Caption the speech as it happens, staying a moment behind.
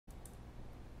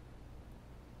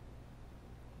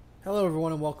Hello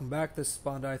everyone and welcome back. This is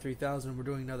Bondi 3000. We're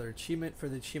doing another achievement for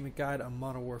the achievement guide on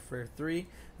Modern Warfare 3,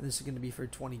 and this is going to be for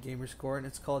 20 gamer score, and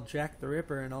it's called Jack the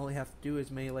Ripper, and all you have to do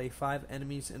is melee 5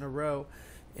 enemies in a row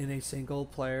in a single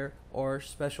player or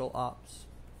special ops.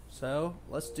 So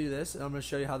let's do this, and I'm going to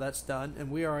show you how that's done.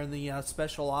 And we are in the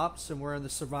special ops, and we're in the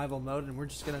survival mode, and we're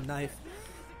just going to knife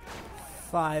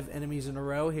 5 enemies in a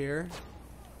row here.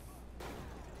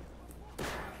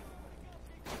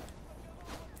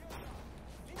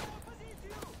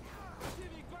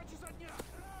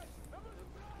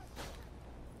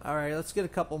 Alright, let's get a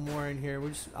couple more in here.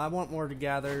 I want more to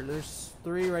gather. There's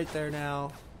 3 right there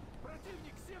now.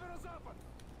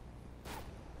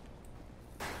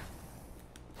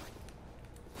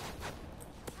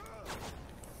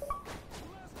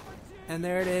 And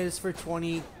there it is for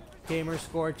 20 gamer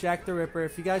score. Jack the Ripper.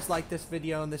 If you guys like this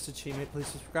video and this achievement, please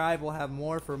subscribe. We'll have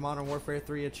more for Modern Warfare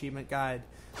 3 achievement guide.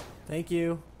 Thank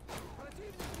you.